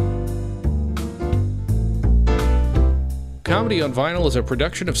 Comedy on Vinyl is a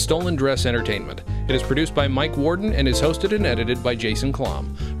production of Stolen Dress Entertainment. It is produced by Mike Warden and is hosted and edited by Jason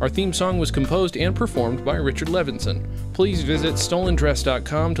Klom. Our theme song was composed and performed by Richard Levinson. Please visit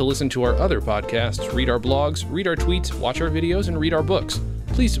stolendress.com to listen to our other podcasts, read our blogs, read our tweets, watch our videos, and read our books.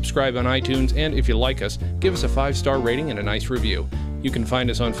 Please subscribe on iTunes, and if you like us, give us a 5-star rating and a nice review. You can find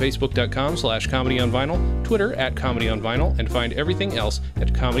us on Facebook.com/ComedyOnVinyl, Twitter @ComedyOnVinyl, and find everything else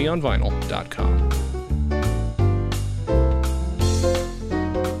at ComedyOnVinyl.com.